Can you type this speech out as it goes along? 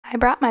I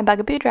brought my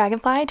Bugaboo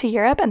Dragonfly to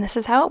Europe and this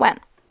is how it went.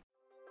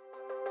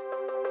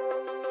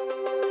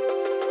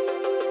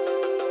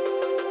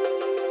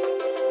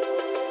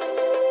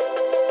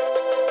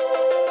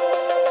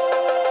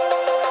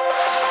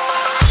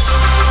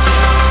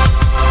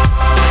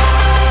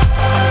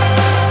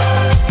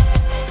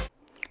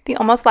 The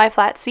almost lie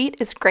flat seat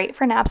is great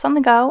for naps on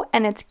the go,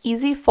 and its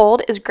easy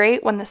fold is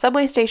great when the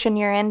subway station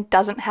you're in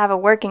doesn't have a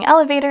working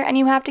elevator and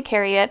you have to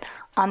carry it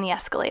on the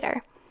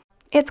escalator.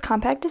 Its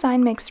compact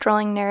design makes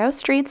strolling narrow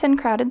streets and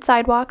crowded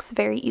sidewalks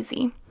very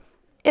easy.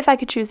 If I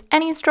could choose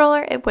any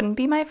stroller, it wouldn't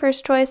be my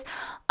first choice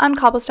on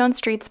cobblestone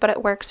streets, but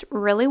it works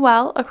really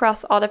well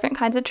across all different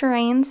kinds of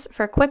terrains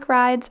for quick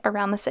rides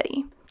around the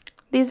city.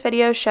 These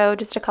videos show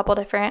just a couple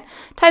different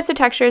types of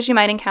textures you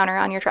might encounter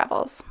on your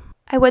travels.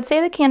 I would say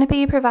the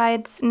Canopy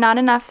provides not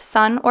enough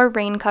sun or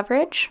rain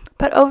coverage,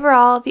 but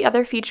overall, the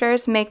other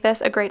features make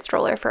this a great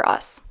stroller for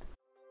us.